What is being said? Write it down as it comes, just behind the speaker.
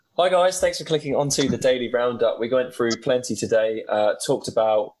Hi guys, thanks for clicking onto the daily roundup. We went through plenty today. Talked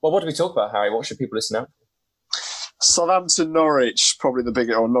about what did we talk about, Harry? What should people listen out? Southampton Norwich, probably the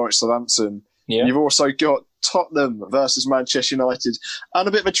bigger, or Norwich Southampton. Yeah, You've also got Tottenham versus Manchester United, and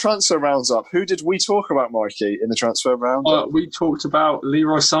a bit of a transfer roundup. Who did we talk about, Mikey, in the transfer roundup? We talked about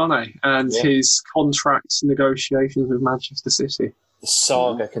Leroy Sané and Yeah. his contract negotiations with Manchester City. the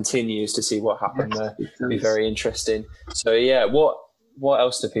saga continues to see what happened there. It It'll be does. very interesting. So yeah, what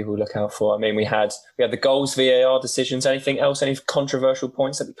else do people look out for? I mean, we had the goals, VAR decisions. Anything else? Any controversial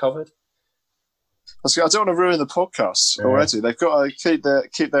points that we covered? I don't want to ruin the podcast already. They've got to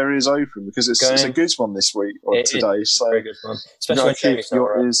keep their ears open because it's a good one this week or It today. is a So very good one, especially when keep Jamie's not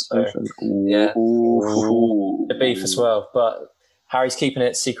your around, ears so, open. yeah. Ooh. the beef as well. But Harry's keeping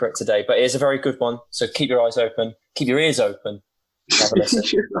it secret today. But it is a very good one. So keep your eyes open, keep your ears open. Have a listen.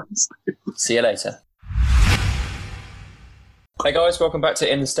 See you later. Hey guys, welcome back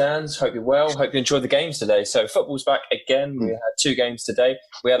to In the Stands. Hope you're well. Hope you enjoyed the games today. So football's back again. We had 2 games today.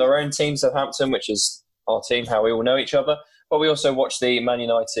 We had our own team, Southampton, which is our team, how we all know each other. But we also watched the Man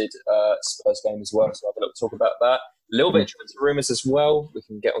United Spurs game as well. So I'll have a little talk about that. A little bit of transfer rumours as well. We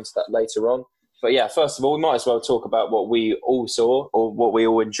can get onto that later on. But yeah, first of all, we might as well talk about what we all saw or what we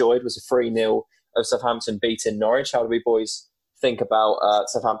all enjoyed was a 3-0 of Southampton beating Norwich. How do we boys think about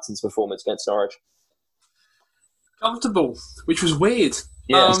Southampton's performance against Norwich? Comfortable, which was weird.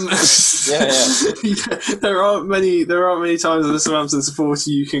 Yeah. There aren't many times as a Southampton supporter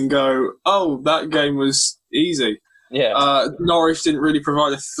you can go, "Oh, that game was easy." Yeah. Norwich didn't really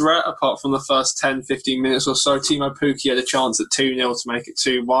provide a threat apart from the first 10, 15 minutes or so. Timo Pukki had a chance at 2-0 to make it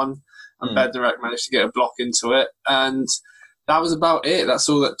 2-1, and Bednarek managed to get a block into it, and that was about it. That's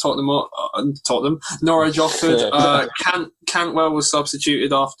all that Norwich offered. Cantwell was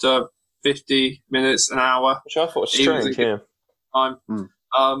substituted after 50 minutes, an hour. Which I thought was strange, yeah. Time.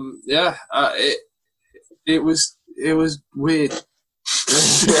 It was weird.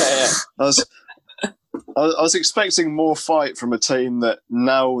 I was expecting more fight from a team that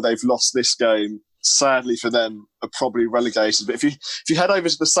now they've lost this game. Sadly for them, are probably relegated. But if you head over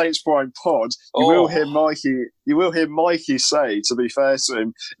to the Saints Prime pod, you will hear Mikey say, to be fair to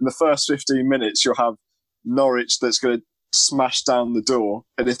him, in the first 15 minutes you'll have Norwich that's going to smash down the door,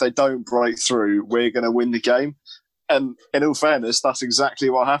 and if they don't break through, we're going to win the game. And in all fairness, that's exactly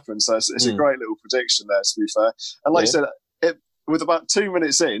what happened. So it's a great little prediction there, to be fair. And like I said, with about 2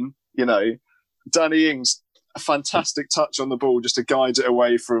 minutes in, Danny Ings, a fantastic touch on the ball just to guide it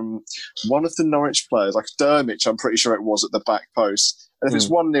away from one of the Norwich players, like Dermich, I'm pretty sure it was, at the back post. And if it's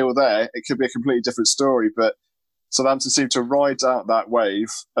 1-0 there, it could be a completely different story. But Southampton seemed to ride out that wave.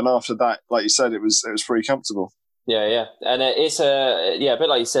 And after that, like you said, it was pretty comfortable. Yeah. And it's a bit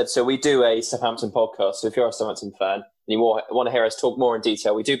like you said. So we do a Southampton podcast. So if you're a Southampton fan and you want to hear us talk more in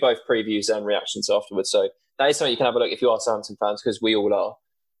detail, we do both previews and reactions afterwards. So that is something you can have a look if you are Southampton fans, because we all are.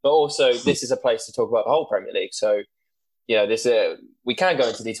 But also, this is a place to talk about the whole Premier League. So, we can go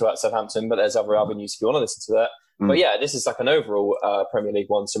into detail about Southampton, but there's other avenues if you want to listen to that. But yeah, this is like an overall Premier League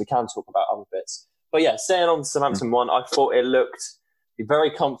one, so we can talk about other bits. But yeah, staying on the Southampton one, I thought it looked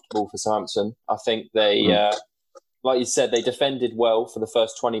very comfortable for Southampton. I think they, like you said, they defended well for the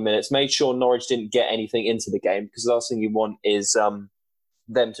first 20 minutes, made sure Norwich didn't get anything into the game, because the last thing you want is them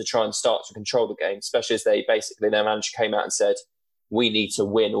to try and start to control the game, especially as their manager came out and said, we need to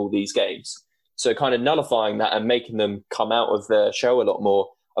win all these games. So kind of nullifying that and making them come out of their show a lot more,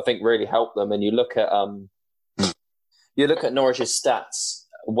 I think really helped them. And you look at Norwich's stats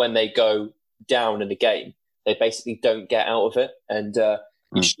when they go down in a game, they basically don't get out of it. And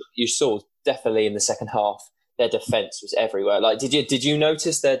you saw definitely in the second half, their defence was everywhere. Like, did you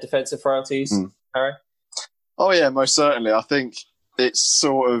notice their defensive frailties, Harry? Oh yeah, most certainly. I think it's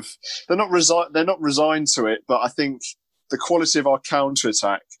sort of they're not resigned to it, but I think the quality of our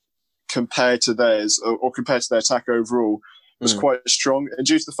counter-attack compared to theirs, or compared to their attack overall, was quite strong. And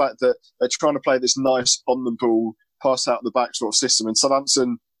due to the fact that they're trying to play this nice on-the-ball, pass out the back sort of system, and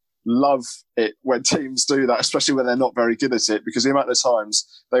Southampton love it when teams do that, especially when they're not very good at it, because the amount of times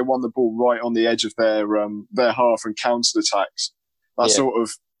they won the ball right on the edge of their half and countered attacks. That's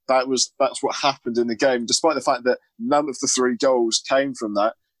what happened in the game, despite the fact that none of the 3 goals came from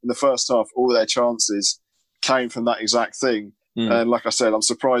that. In the first half, all their chances came from that exact thing. And like I said, I'm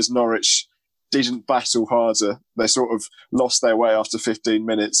surprised Norwich didn't battle harder. They sort of lost their way after 15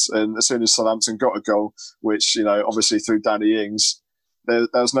 minutes. And as soon as Southampton got a goal, which, obviously through Danny Ings, there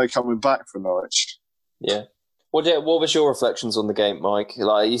was no coming back for Norwich. Yeah. What was your reflections on the game, Mike?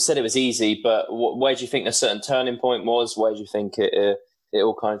 Like you said, it was easy, but where do you think a certain turning point was? Where do you think it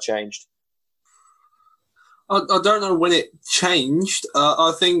all kind of changed? I don't know when it changed.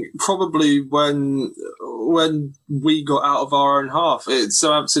 I think probably when we got out of our own half.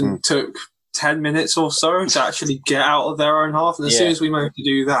 Southampton took 10 minutes or so to actually get out of their own half. And as soon as we managed to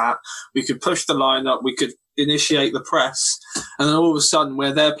do that, we could push the line up, we could initiate the press. And then all of a sudden,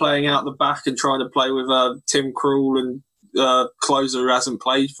 where they're playing out the back and trying to play with Tim Krul and Closer, who hasn't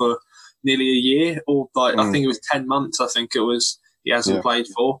played for nearly a year, or I think it was 10 months, I think it was, he hasn't played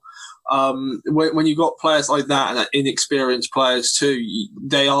for. When you got players like that and inexperienced players too,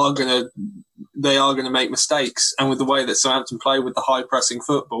 they are gonna make mistakes. And with the way that Southampton play with the high pressing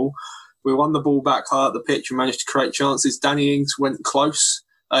football, we won the ball back high up the pitch and managed to create chances. Danny Ings went close,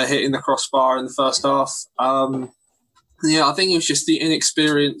 hitting the crossbar in the first half. I think it was just the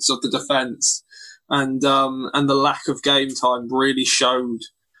inexperience of the defence and the lack of game time really showed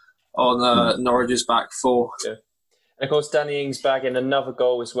on Norwich's back four. Yeah. And of course, Danny Ings bagging another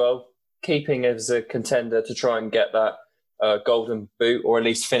goal as well, keeping as a contender to try and get that golden boot, or at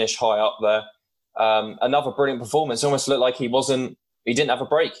least finish high up there. Another brilliant performance. Almost looked like he didn't have a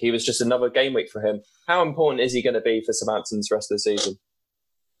break. He was just another game week for him. How important is he going to be for Southampton's rest of the season?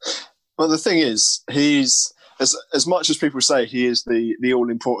 Well, the thing is, he's as much as people say he is the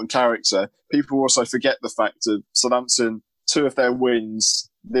all-important character, people also forget the fact of Southampton, 2 of their wins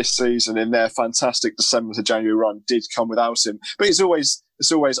this season in their fantastic December to January run did come without him. But it's always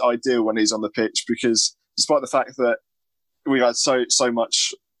ideal when he's on the pitch, because despite the fact that we've had so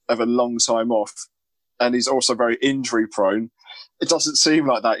much of a long time off, and he's also very injury prone, it doesn't seem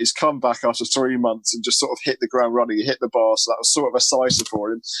like that. He's come back after 3 months and just sort of hit the ground running. He hit the bar, so that was sort of a sizer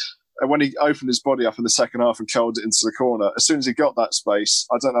for him. And when he opened his body up in the second half and curled it into the corner, as soon as he got that space,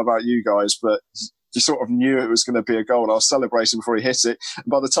 I don't know about you guys, but you sort of knew it was going to be a goal. I was celebrating before he hit it. And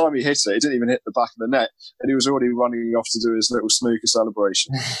by the time he hit it, it didn't even hit the back of the net. And he was already running off to do his little snooker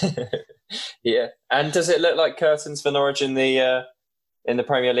celebration. Yeah. And does it look like curtains for Norwich in the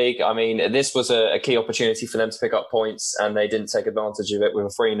Premier League? I mean, this was a key opportunity for them to pick up points, and they didn't take advantage of it with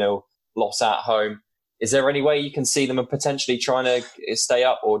a 3-0 loss at home. Is there any way you can see them potentially trying to stay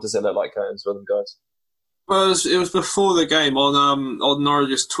up, or does it look like curtains for them, guys? Well, it was before the game on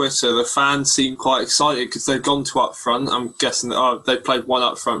Norwich's Twitter. The fans seemed quite excited because they'd gone to up front. I'm guessing that they played one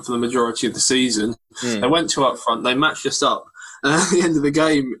up front for the majority of the season. They went to up front. They matched us up. And at the end of the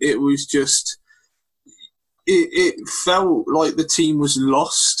game, it was just... It felt like the team was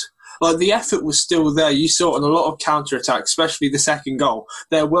lost. Like, the effort was still there. You saw it on a lot of counter-attack, especially the second goal.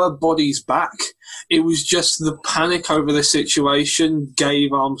 There were bodies back. It was just the panic over the situation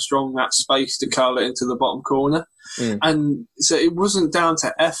gave Armstrong that space to curl it into the bottom corner. And so it wasn't down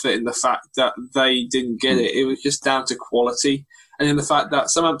to effort in the fact that they didn't get it. It was just down to quality. And in the fact that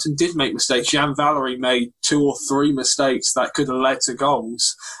Southampton did make mistakes. Jan Valery made 2 or 3 mistakes that could have led to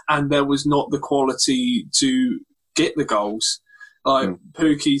goals. And there was not the quality to get the goals. Like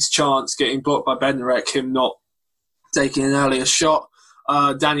Pukki's chance getting blocked by Bednarek, him not taking an earlier shot.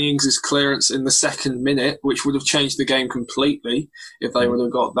 Danny Ings' clearance in the second minute, which would have changed the game completely if they would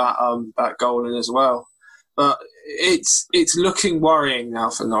have got that goal in as well. But it's looking worrying now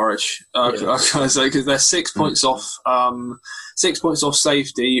for Norwich. Because they're 6 points off, 6 points off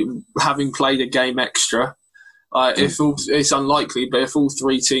safety, having played a game extra. It's unlikely, but if all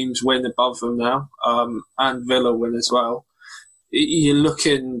 3 teams win above them now, and Villa win as well, you're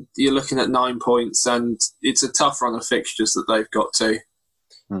looking at 9 points, and it's a tough run of fixtures that they've got to.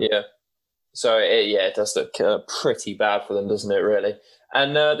 Yeah. So, it does look pretty bad for them, doesn't it, really?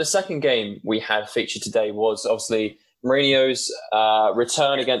 And the second game we had featured today was obviously Mourinho's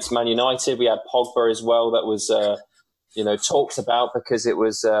return against Man United. We had Pogba as well that was, talked about because it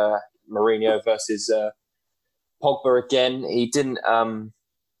was Mourinho versus Pogba again. He didn't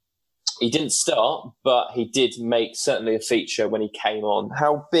start, but he did make certainly a feature when he came on.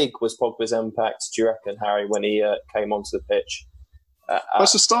 How big was Pogba's impact, do you reckon, Harry, when he came onto the pitch? Well,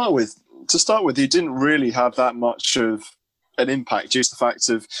 to start with, he didn't really have that much of an impact due to the fact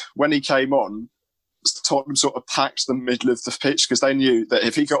of when he came on, Tottenham sort of packed the middle of the pitch because they knew that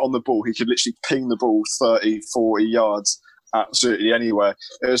if he got on the ball, he could literally ping the ball 30, 40 yards absolutely anywhere.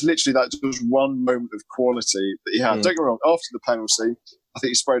 It was literally that just one moment of quality that he had. Don't get me wrong, after the penalty, I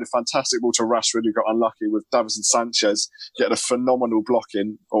think he sprayed a fantastic ball to Rashford, who got unlucky with Davinson Sanchez getting a phenomenal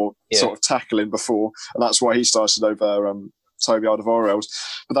blocking or sort of tackling before, and that's why he started over Toby Alderweireld.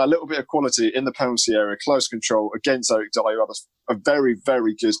 But that little bit of quality in the penalty area, close control against Eric Dyer, who had a very,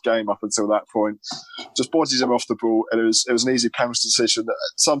 very good game up until that point. Just bodies him off the ball, and it was an easy penalty decision.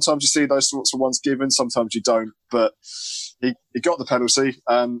 Sometimes you see those sorts of ones given, sometimes you don't. But he got the penalty,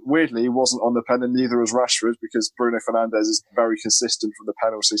 and weirdly, he wasn't on the pen, and neither was Rashford, because Bruno Fernandes is very consistent from the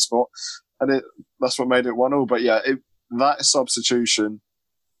penalty spot. and that's what made it 1-1. But yeah, that substitution,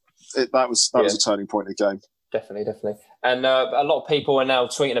 that was a turning point in the game. Definitely. And a lot of people are now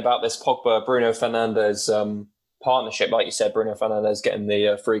tweeting about this Pogba-Bruno Fernandes partnership. Like you said, Bruno Fernandes getting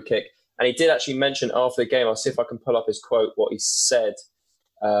the free kick. And he did actually mention after the game, I'll see if I can pull up his quote, what he said.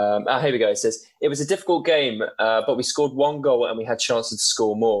 Here we go. It says, "It was a difficult game, but we scored 1 goal and we had chances to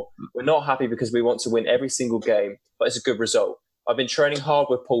score more. We're not happy because we want to win every single game, but it's a good result. I've been training hard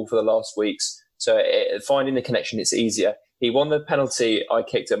with Paul for the last weeks, so finding the connection, it's easier. He won the penalty I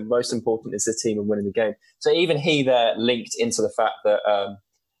kicked, and most important is the team and winning the game." So even he there linked into the fact that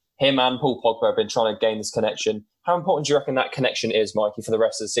him and Paul Pogba have been trying to gain this connection. How important do you reckon that connection is, Mikey, for the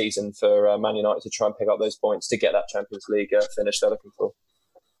rest of the season for Man United to try and pick up those points to get that Champions League finish they're looking for?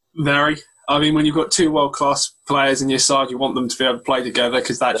 Very. I mean, when you've got 2 world-class players in your side, you want them to be able to play together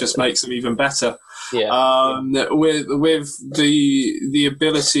because that just makes them even better. Yeah. With the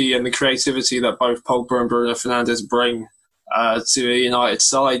ability and the creativity that both Pogba and Bruno Fernandes bring to a United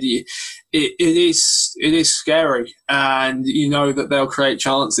side, it is scary, and you know that they'll create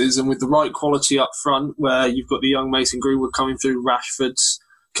chances. And with the right quality up front, where you've got the young Mason Greenwood coming through, Rashford's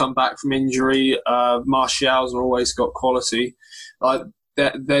come back from injury, Martial's always got quality.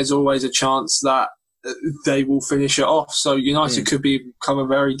 There's always a chance that they will finish it off. So United could become a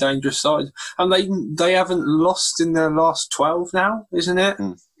very dangerous side. And they haven't lost in their last 12 now, isn't it?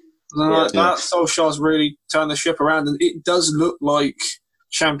 That Solskjaer's really turned the ship around, and it does look like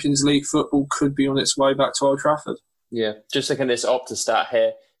Champions League football could be on its way back to Old Trafford. Yeah, just looking at this Opta stat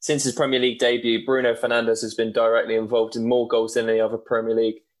here. Since his Premier League debut, Bruno Fernandes has been directly involved in more goals than any other Premier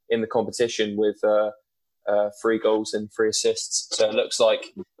League in the competition, with 3 goals and 3 assists. So it looks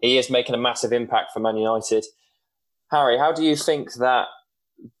like he is making a massive impact for Man United. Harry, how do you think that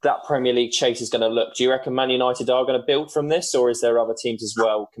Premier League chase is going to look? Do you reckon Man United are going to build from this, or is there other teams as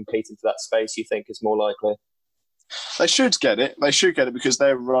well competing for that space you think is more likely? They should get it. They should get it because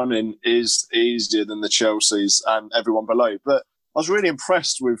their running is easier than the Chelsea's and everyone below. But I was really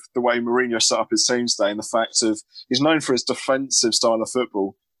impressed with the way Mourinho set up his team today, and the fact of he's known for his defensive style of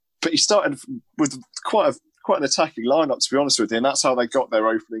football. But he started with quite an attacking lineup, to be honest with you, and that's how they got their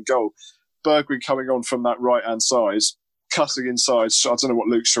opening goal. Bergwijn coming on from that right-hand side, cutting inside. I don't know what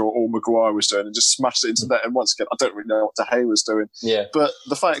Luke Shaw or Maguire was doing, and just smashed it into that. And once again, I don't really know what De Gea was doing. Yeah. But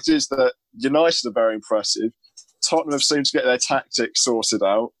the fact is that United are very impressive. Tottenham have seemed to get their tactics sorted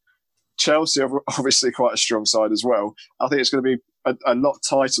out. Chelsea are obviously quite a strong side as well. I think it's going to be a lot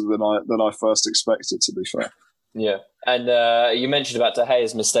tighter than I first expected, to be fair. Yeah. And you mentioned about De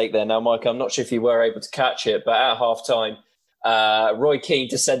Gea's mistake there. Now, Mike, I'm not sure if you were able to catch it, but at half-time, Roy Keane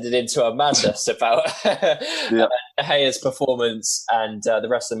descended into a madness about De Gea's performance and the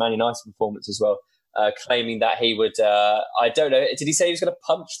rest of the Man United performance as well, claiming that he would, I don't know, did he say he was going to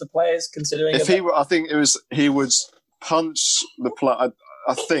punch the players, considering? I think he would punch the player,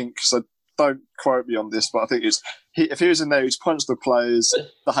 I think, so don't quote me on this, but I think if he was in there, he'd punch the players.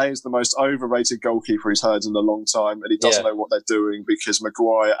 De Gea is the most overrated goalkeeper he's heard in a long time, and he doesn't know what they're doing because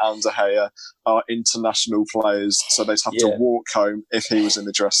Maguire and De Gea are international players, so they'd have to walk home if he was in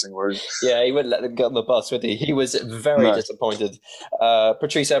the dressing room. Yeah, he wouldn't let them get on the bus, would he? He was very disappointed.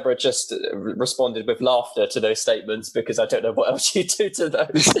 Patrice Evra just responded with laughter to those statements because I don't know what else you do to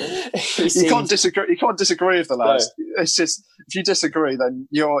those. You can't disagree. You can't disagree with the lads. No. It's just if you disagree, then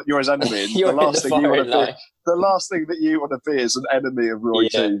you're his enemy. The last thing that you want to be is an enemy of Roy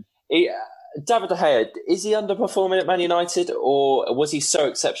Keane. David De Gea, is he underperforming at Man United, or was he so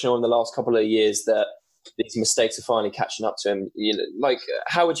exceptional in the last couple of years that these mistakes are finally catching up to him?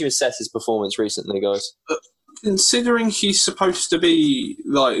 How would you assess his performance recently, guys? Considering he's supposed to be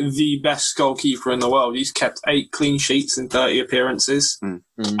like the best goalkeeper in the world, he's kept 8 clean sheets in 30 appearances,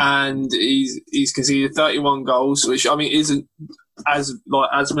 and he's conceded 31 goals, which I mean isn't as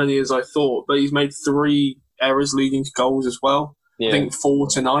many as I thought, but he's made 3 errors leading to goals as well. I think 4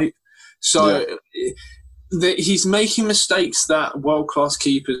 tonight. So he's making mistakes that world-class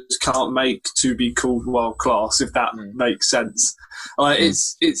keepers can't make to be called world-class, if that makes sense.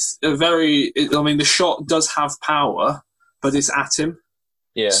 It's a very... the shot does have power, but it's at him.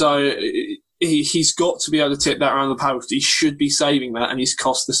 Yeah. So he's got to be able to tip that around the post. He should be saving that, and he's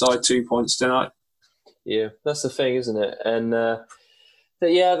cost the side 2 points tonight. Yeah, that's the thing, isn't it? And De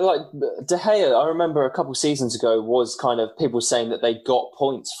Gea, I remember a couple of seasons ago was kind of people saying that they got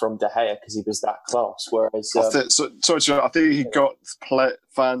points from De Gea because he was that class. Whereas I think he got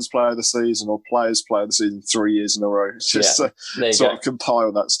fans player of the season or players player of the season 3 years in a row. It's just sort of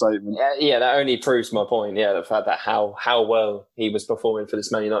compile that statement. Yeah, that only proves my point. Yeah, the fact that how well he was performing for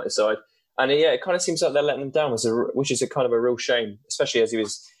this Man United side, and it kind of seems like they're letting him down, which is a kind of a real shame, especially as he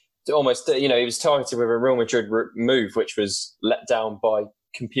was almost, he was targeted with a Real Madrid move, which was let down by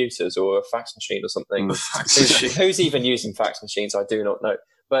computers or a fax machine or something. Who's even using fax machines? I do not know.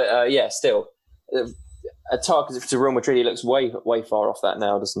 But still, a target to Real Madrid, he looks way, way far off that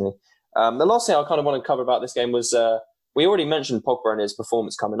now, doesn't he? The last thing I kind of want to cover about this game was we already mentioned Pogba and his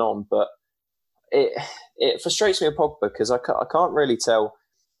performance coming on, but it frustrates me with Pogba because I can't really tell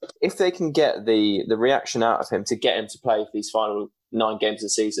if they can get the reaction out of him to get him to play for these final 9 games of the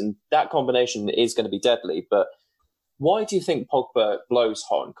season. That combination is going to be deadly, but why do you think Pogba blows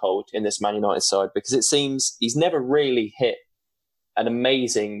hot and cold in this Man United side? Because it seems he's never really hit an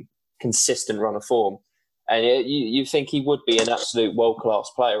amazing, consistent run of form. And you think he would be an absolute world-class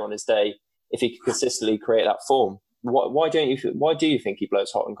player on his day if he could consistently create that form. Why do you think he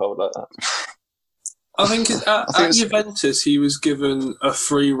blows hot and cold like that? I think at Juventus he was given a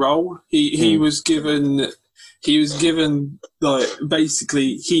free role. He was given like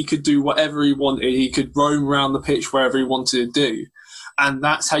basically he could do whatever he wanted. He could roam around the pitch wherever he wanted to do. And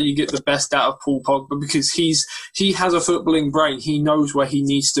that's how you get the best out of Paul Pogba, because he has a footballing brain. He knows where he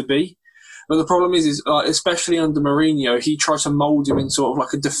needs to be. But the problem is especially under Mourinho, he tried to mould him in sort of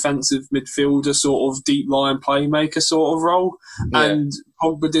like a defensive midfielder, sort of deep line playmaker sort of role. Yeah. And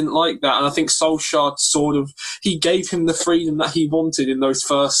Pogba didn't like that. And I think Solskjaer he gave him the freedom that he wanted in those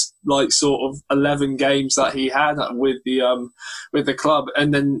first like sort of 11 games that he had with the club.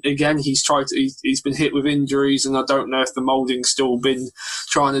 And then again, he's been hit with injuries, and I don't know if the moulding's still been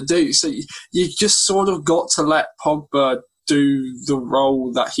trying to do. So you just sort of got to let Pogba do the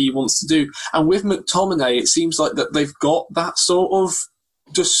role that he wants to do. And with McTominay, it seems like that they've got that sort of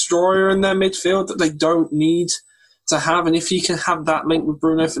destroyer in their midfield that they don't need to have. And if he can have that link with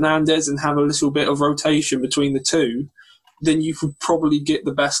Bruno Fernandes and have a little bit of rotation between the two, then you could probably get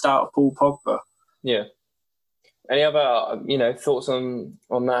the best out of Paul Pogba. Yeah. Any other thoughts on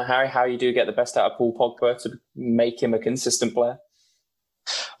that, Harry? How you do get the best out of Paul Pogba to make him a consistent player?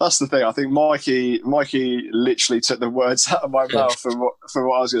 That's the thing. I think Mikey literally took the words out of my mouth for what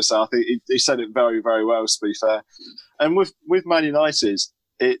I was going to say. I think he said it very, very well, to be fair. And with Man United,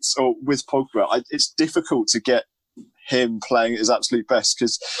 with Pogba, it's difficult to get him playing at his absolute best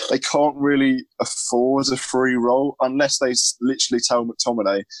because they can't really afford a free role unless they literally tell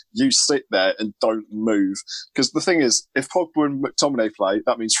McTominay, you sit there and don't move. Because the thing is, if Pogba and McTominay play,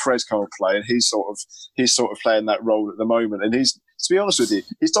 that means Fred can't play, and he's sort of playing that role at the moment. And to be honest with you,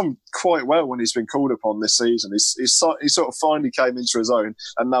 he's done quite well when he's been called upon this season. He sort of finally came into his own,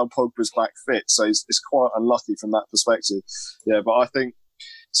 and now Pogba's back fit, so it's quite unlucky from that perspective. Yeah, but I think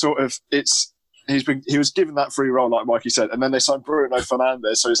sort of he was given that free role, like Mikey said, and then they signed Bruno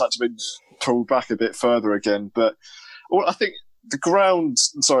Fernandes, so he's had to be pulled back a bit further again. But I think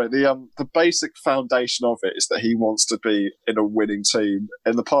the basic foundation of it is that he wants to be in a winning team.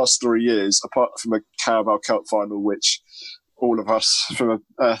 In the past 3 years, apart from a Carabao Cup final, which all of us from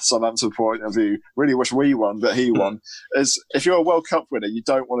a Southampton point of view really wish we won, but he won, is if you're a World Cup winner, you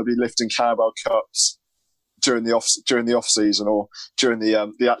don't want to be lifting Carabao Cups during the off season or during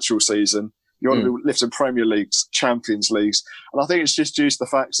the actual season. You want to be lifting Premier Leagues, Champions Leagues. And I think it's just due to the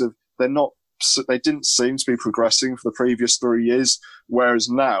fact of they didn't seem to be progressing for the previous 3 years. Whereas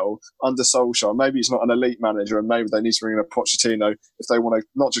now, under Solskjaer, maybe he's not an elite manager and maybe they need to bring in a Pochettino if they want to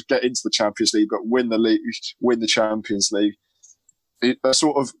not just get into the Champions League, but win the league, win the Champions League.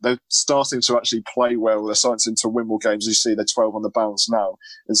 They're starting to actually play well. They're starting to win more games. You see, they're 12 on the bounce now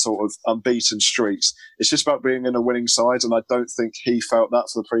in sort of unbeaten streaks. It's just about being in a winning side, and I don't think he felt that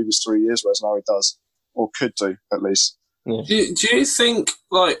for the previous 3 years, whereas now he does, or could do at least. Yeah. Do you think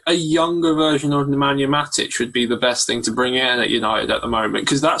like a younger version of Nemanja Matic would be the best thing to bring in at United at the moment?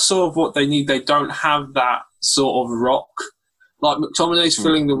 Because that's sort of what they need. They don't have that sort of rock. Like McTominay's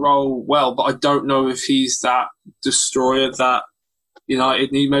filling the role well, but I don't know if he's that destroyer that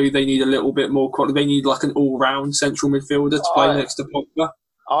United need. Maybe they need a little bit more quality. They need like an all-round central midfielder to play next to Pogba.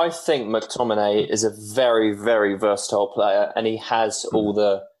 I think McTominay is a very, very versatile player, and he has all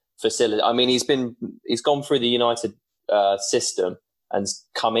the facility. I mean, he's gone through the United system and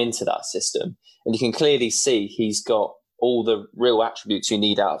come into that system, and you can clearly see he's got all the real attributes you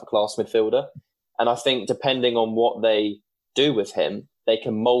need out of a class midfielder. And I think depending on what they do with him, they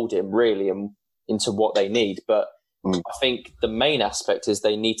can mould him really into what they need. But I think the main aspect is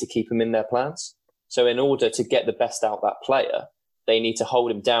they need to keep him in their plans. So in order to get the best out of that player, they need to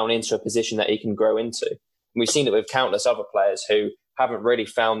hold him down into a position that he can grow into. And we've seen it with countless other players who haven't really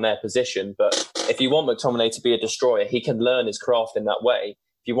found their position. But if you want McTominay to be a destroyer, he can learn his craft in that way.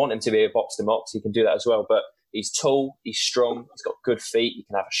 If you want him to be a box-to-box, he can do that as well. But he's tall, he's strong, he's got good feet, he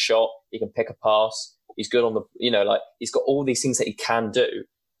can have a shot, he can pick a pass, he's good on the, he's got all these things that he can do.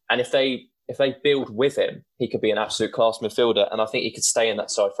 And if they build with him, he could be an absolute class midfielder, and I think he could stay in that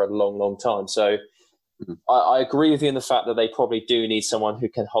side for a long, long time. So I agree with you in the fact that they probably do need someone who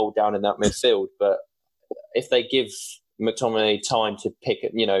can hold down in that midfield. But if they give McTominay time to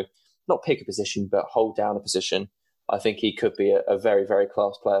not pick a position, but hold down a position, I think he could be a very, very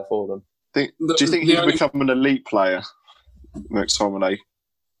class player for them. Do you think he'd become an elite player, McTominay?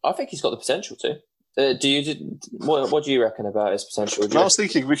 I think he's got the potential to. What do you reckon about his potential? I was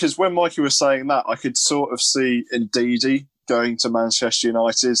thinking, because when Mikey was saying that, I could sort of see Ndidi going to Manchester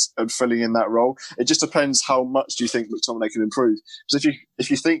United and filling in that role. It just depends how much do you think McTominay can improve. Because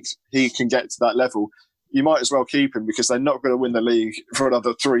if you think he can get to that level, you might as well keep him, because they're not going to win the league for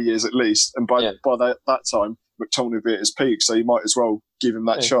another 3 years at least. And by that time, McTominay will be at his peak, so you might as well give him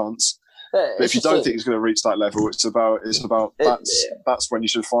that chance. But if you don't think he's going to reach that level, that's when you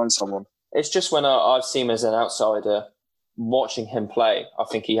should find someone. It's just when I've seen him as an outsider, watching him play, I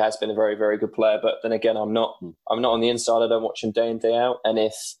think he has been a very, very good player. But then again, I'm not on the inside. I don't watch him day in, day out. And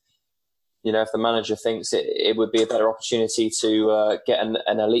if the manager thinks it would be a better opportunity to get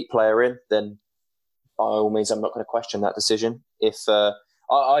an elite player in, then by all means, I'm not going to question that decision.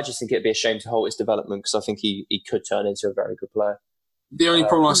 I just think it'd be a shame to halt his development, because I think he could turn into a very good player. The only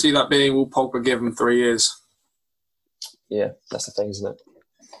problem I see that being, will Pogba give him 3 years? Yeah, that's the thing, isn't it?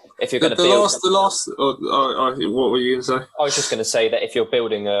 If you're going to what were you going to say? I was just going to say that if you're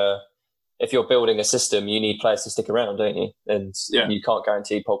building a system, you need players to stick around, don't you? And you can't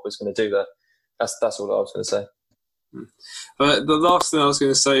guarantee Pogba's going to do that. That's all I was going to say. But the last thing I was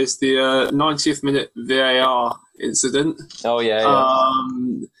going to say is the 90th minute VAR incident. Oh yeah.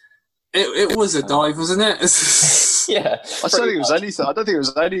 It was a dive, wasn't it? Yeah. I don't think it was anything. I don't think it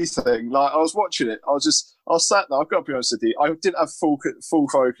was anything. Like, I was watching it. I was sat there. I've got to be honest with you. I didn't have full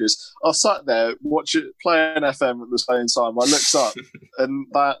focus. I sat there playing FM at the same time. I looked up, and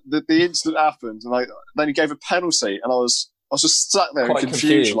the incident happened, and then he gave a penalty, and I was just sat there quite in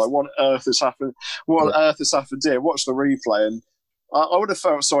confusion. confused. Like, what on earth has happened? What on earth has happened here? Watch the replay, and I would have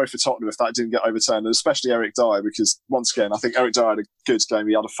felt sorry for Tottenham if that didn't get overturned, and especially Eric Dyer, because once again, I think Eric Dyer had a good game.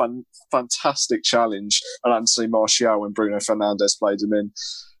 He had a fantastic challenge at Anthony Martial when Bruno Fernandes played him in.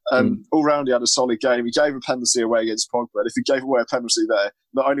 All round, he had a solid game. He gave a penalty away against Pogba. And if he gave away a penalty there,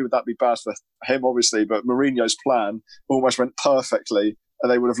 not only would that be bad for him, obviously, but Mourinho's plan almost went perfectly, and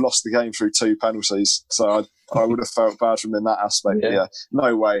they would have lost the game through 2 penalties. So I would have felt bad for him in that aspect. Yeah.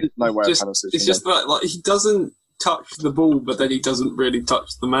 No way a penalty. It's just like he doesn't touch the ball, but then he doesn't really touch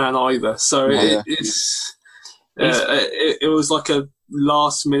the man either. So it was like a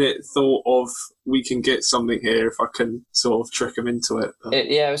last minute thought of, we can get something here if I can sort of trick him into it.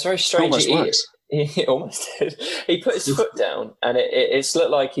 It was very strange. He almost did. He put his foot down, and it's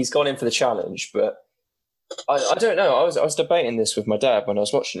looked like he's gone in for the challenge. But I don't know. I was debating this with my dad when I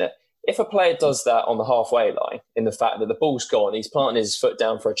was watching it. If a player does that on the halfway line, in the fact that the ball's gone, he's planting his foot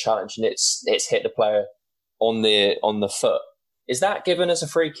down for a challenge, and it's hit the player on the foot, is that given as a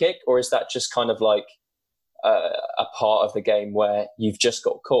free kick, or is that just kind of like a part of the game where you've just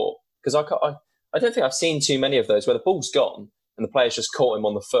got caught? Because I don't think I've seen too many of those where the ball's gone and the player's just caught him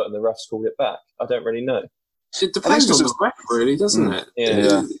on the foot and the ref's called it back. I don't really know. It depends on the ref, really, doesn't it?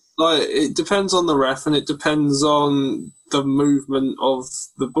 Yeah. Like, it depends on the ref, and it depends on the movement of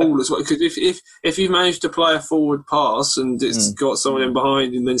the ball as well. Because if you manage to play a forward pass and it's got someone in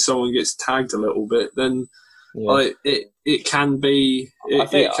behind, and then someone gets tagged a little bit, then like it can be a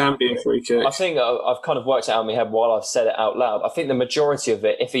free kick. I think I've kind of worked it out in my head while I've said it out loud. I think the majority of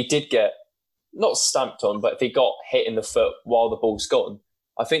it, if he did get not stamped on, but if he got hit in the foot while the ball's gone,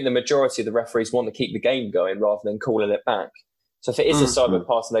 I think the majority of the referees want to keep the game going rather than calling it back. So if it is a sideward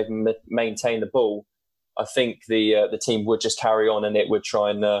pass and they've maintained the ball, I think the team would just carry on, and it would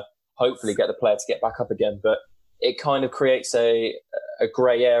try and hopefully get the player to get back up again. But it kind of creates a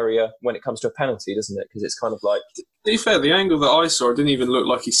grey area when it comes to a penalty, doesn't it? Because it's kind of like... To be fair, the angle that I saw, it didn't even look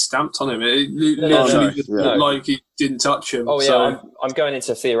like he stamped on him. It literally looked like he didn't touch him. Oh, yeah, so... I'm going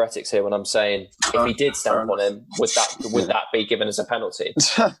into theoretics here when I'm saying if he did stamp on him, would that be given as a penalty?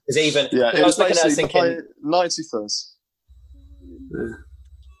 Because even... I was looking at it thinking... 93rd.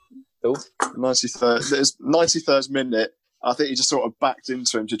 Ooh. 93rd minute, I think he just sort of backed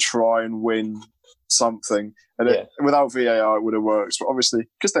into him to try and win something. And without VAR, it would have worked. But obviously,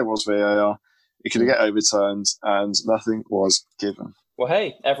 because there was VAR, it could get overturned, and nothing was given. Well,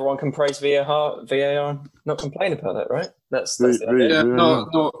 hey, everyone can praise VAR and not complain about it, right? That's the idea.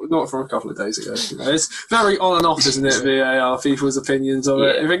 Not for a couple of days ago. It's very on and off, isn't it, VAR, people's opinions of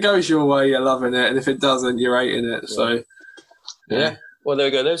it. If it goes your way, you're loving it, and if it doesn't, you're hating it. So, yeah. Well, there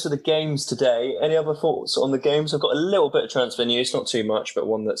we go. Those are the games today. Any other thoughts on the games? I've got a little bit of transfer news, not too much, but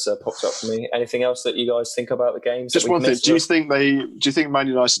one that's popped up for me. Anything else that you guys think about the games? Just one thing. Do you think Man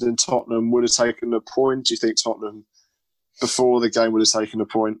United and Tottenham would have taken a point? Do you think Tottenham before the game would have taken a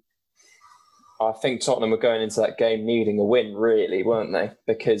point? I think Tottenham were going into that game needing a win, really, weren't they?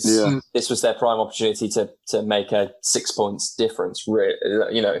 Because this was their prime opportunity to make a 6 points difference.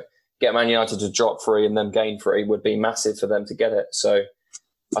 You know, get Man United to drop 3 and then gain 3 would be massive for them to get it. So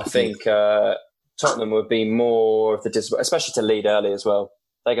I think Tottenham would be more of the disappointment, especially to lead early as well.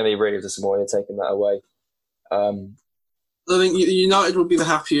 They're going to be really disappointed taking that away. I think United would be the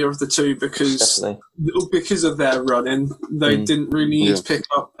happier of the two because of their running. They didn't really need to pick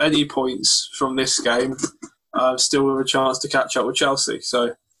up any points from this game. Still with a chance to catch up with Chelsea.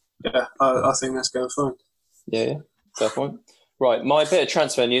 So, I think that's going fine. Yeah, fair point. Right, my bit of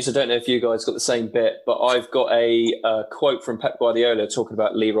transfer news, I don't know if you guys got the same bit, but I've got a quote from Pep Guardiola talking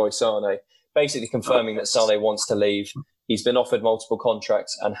about Leroy Sané, basically confirming that Sané wants to leave. He's been offered multiple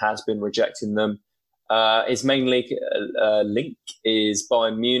contracts and has been rejecting them. His main link is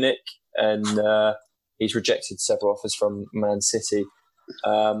Bayern Munich, and he's rejected several offers from Man City.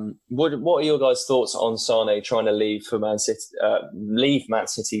 What are your guys' thoughts on Sané trying to leave Man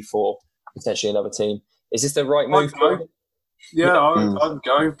City for potentially another team? Is this the right move? Yeah, I'd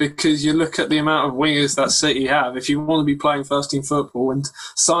go because you look at the amount of wingers that City have. If you want to be playing first team football, and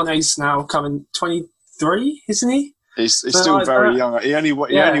Sané's now coming 23, isn't he? He's still like very young. He only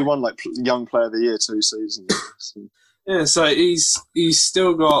won like Young Player of the Year 2 seasons. So. Yeah, so he's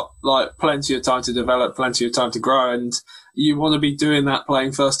still got like plenty of time to develop, plenty of time to grow, and you want to be doing that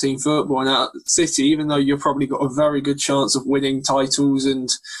playing first team football. And at City, even though you've probably got a very good chance of winning titles and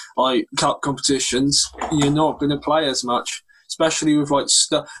like cup competitions, you're not going to play as much. Especially with like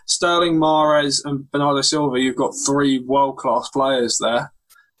Sterling, Mahrez, and Bernardo Silva, you've got 3 world-class players there.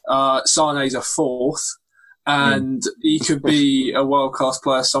 Sané's a 4th. And he could be a world-class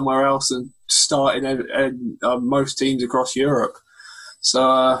player somewhere else and start in most teams across Europe.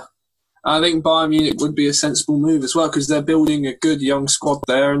 So I think Bayern Munich would be a sensible move as well because they're building a good young squad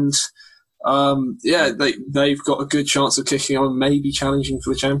there, and they've got a good chance of kicking on, maybe challenging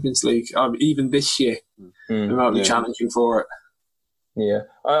for the Champions League. Even this year, they might be challenging for it. Yeah,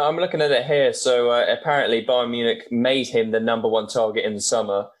 I'm looking at it here. So apparently Bayern Munich made him the number 1 target in the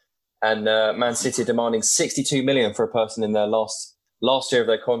summer. And Man City demanding 62 million for a person in their last year of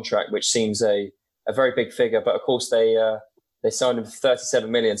their contract, which seems a very big figure. But of course, they signed him for 37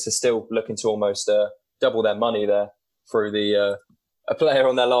 million, so still looking to almost double their money there through a player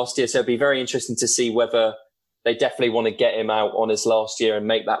on their last year. So it'd be very interesting to see whether they definitely want to get him out on his last year and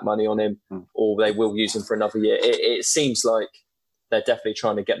make that money on him, or they will use him for another year. It seems like they're definitely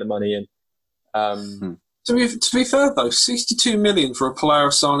trying to get the money in. To be fair, though, 62 million for a player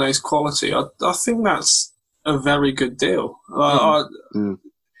of Sané's quality, I think that's a very good deal.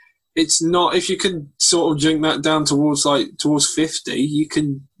 It's not, if you can sort of jink that down towards 50, you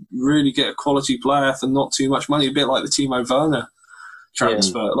can really get a quality player for not too much money, a bit like the Timo Werner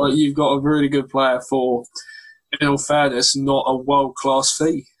transfer. Yeah. Like, you've got a really good player for, in all fairness, not a world-class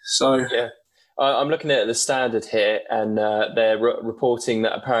fee. So yeah. I'm looking at the Standard here, and they're reporting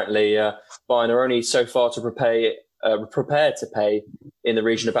that apparently Bayern are only so far prepared to pay in the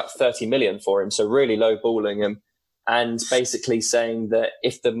region of about 30 million for him, so really low-balling him, and basically saying that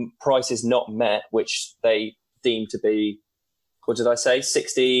if the price is not met, which they deem to be, what did I say,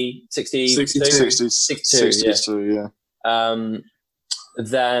 62, yeah.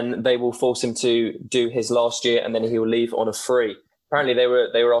 Then they will force him to do his last year, and then he will leave on a free. Apparently, they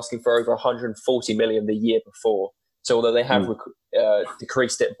were asking for over 140 million the year before. So although they have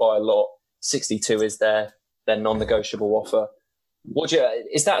decreased it by a lot, 62 is their non-negotiable offer.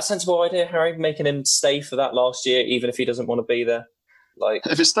 Is that a sensible idea, Harry? Making him stay for that last year, even if he doesn't want to be there? Like,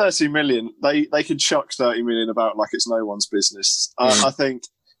 if it's 30 million, they could chuck 30 million about like it's no one's business. I think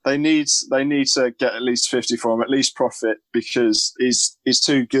they need to get at least 50 for him, at least profit, because he's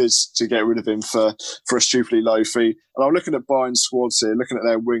too good to get rid of him for a stupidly low fee. And I'm looking at Bayern's squads here, looking at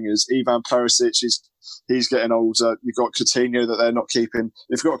their wingers. Ivan Perisic, he's getting older. You've got Coutinho that they're not keeping.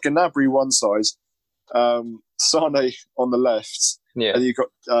 You've got Gnabry one side, Sané on the left, and you've got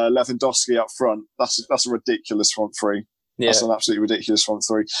Lewandowski up front. That's a ridiculous front three. Yeah. That's an absolutely ridiculous front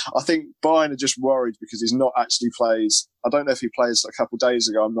three. I think Bayern are just worried because he's not actually plays. I don't know if he plays a couple of days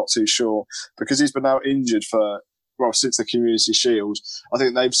ago. I'm not too sure because he's been out injured since the Community Shield. I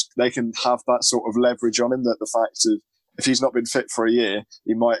think they can have that sort of leverage on him, that the fact of if he's not been fit for a year,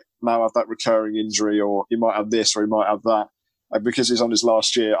 he might now have that recurring injury, or he might have this, or he might have that. And because he's on his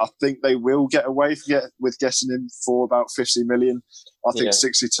last year, I think they will get away with getting him for about 50 million. I think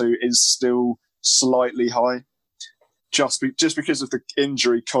 62 is still slightly high, just because of the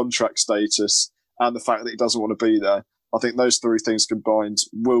injury contract status and the fact that he doesn't want to be there. I think those three things combined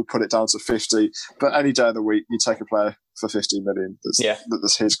will put it down to 50. But any day of the week, you take a player for 50 million.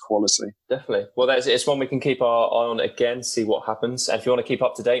 That's his quality. Definitely. Well, it's one we can keep our eye on again, see what happens. And if you want to keep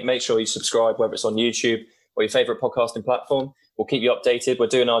up to date, make sure you subscribe, whether it's on YouTube or your favourite podcasting platform. We'll keep you updated. We're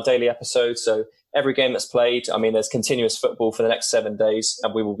doing our daily episodes. So every game that's played, I mean, there's continuous football for the next 7 days,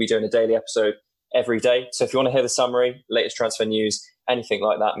 and we will be doing a daily episode every day. So if you want to hear the summary, latest transfer news, anything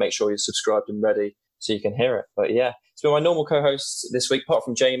like that, make sure you're subscribed and ready so you can hear it. But yeah, it's been my normal co-hosts this week, apart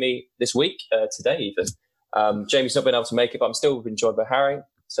from Jamie this week, today even. Jamie's not been able to make it, but I'm still being joined by Harry.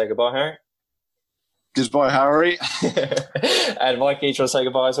 Say goodbye, Harry. Goodbye, Harry. And Mikey, do you want to say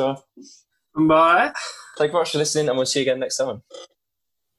goodbye as well? Bye. Thank you very much for listening, and we'll see you again next time.